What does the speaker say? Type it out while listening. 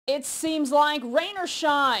It seems like rain or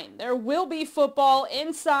shine, there will be football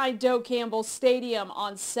inside Doak Campbell Stadium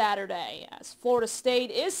on Saturday, as Florida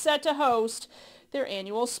State is set to host their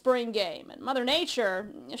annual spring game. And Mother Nature,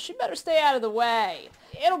 she better stay out of the way.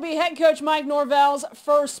 It'll be head coach Mike Norvell's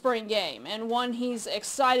first spring game, and one he's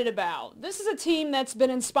excited about. This is a team that's been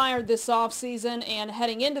inspired this offseason and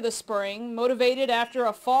heading into the spring, motivated after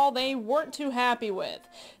a fall they weren't too happy with.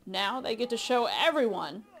 Now they get to show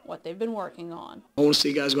everyone what they've been working on. I want to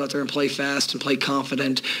see guys go out there and play fast and play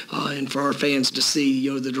confident, and for our fans to see,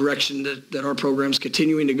 the direction that our program's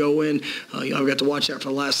continuing to go in. I've got to watch that for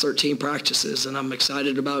the last 13 practices, and I'm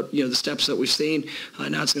excited about the steps that we've seen.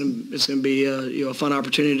 Now it's going to be a fun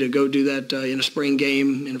opportunity to go do that in a spring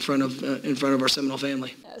game in front of our Seminole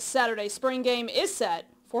family. Saturday spring game is set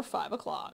for 5 o'clock.